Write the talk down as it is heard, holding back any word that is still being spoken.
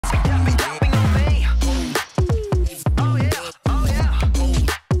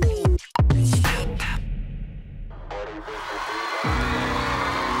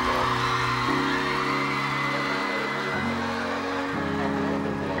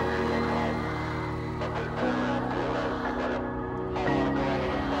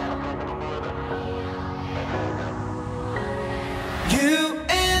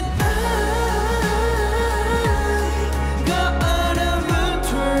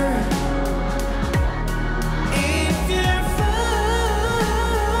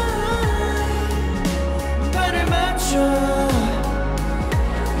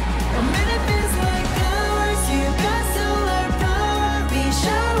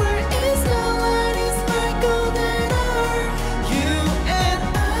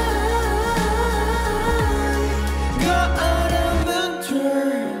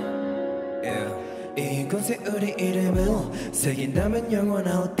사귄다면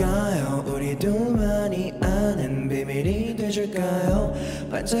영원할까요? 우리 둘만이 아는 비밀이 돼줄까요?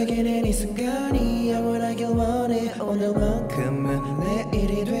 반짝이는 이 순간이 영원하길 원해. 오늘만큼은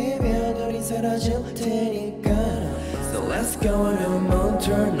내일이 되면 우린 사라질 테니까. So let's go on a moon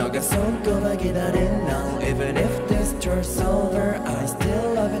tour. 너가 손꼽아 기다린 날. Even if this tour's over, I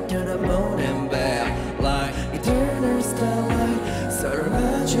still love it to the moon and back. Like eternal starlight. 서로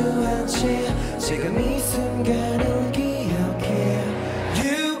마주한 채 지금 이 순간을 기억해.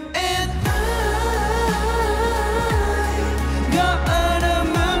 You and I go on a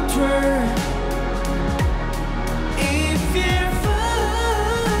moon tour. If you're fine,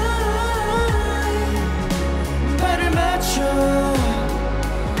 발을 맞춰.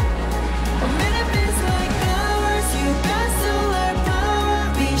 A minute feels like hours. You got solar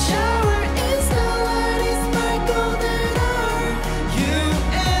power. We shower in starlight. It's my golden hour. You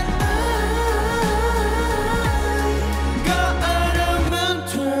and I go on a moon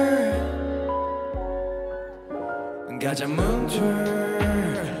tour. 가자 moon tour.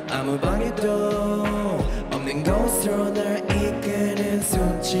 아무 방해도 없는 곳으로 날 이끄는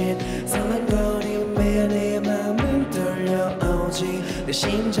손짓. 설렁거림에 내 맘은 떨려오지. 내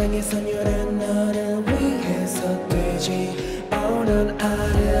심장의 선율은 너를 위해서 뛰지. 오는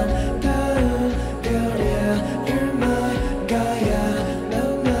아름다운 별이야. You're my Gaia.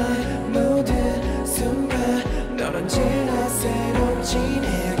 넌 나의 모든 순간. 넌 언제나 새롭지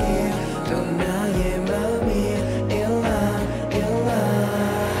내게. 또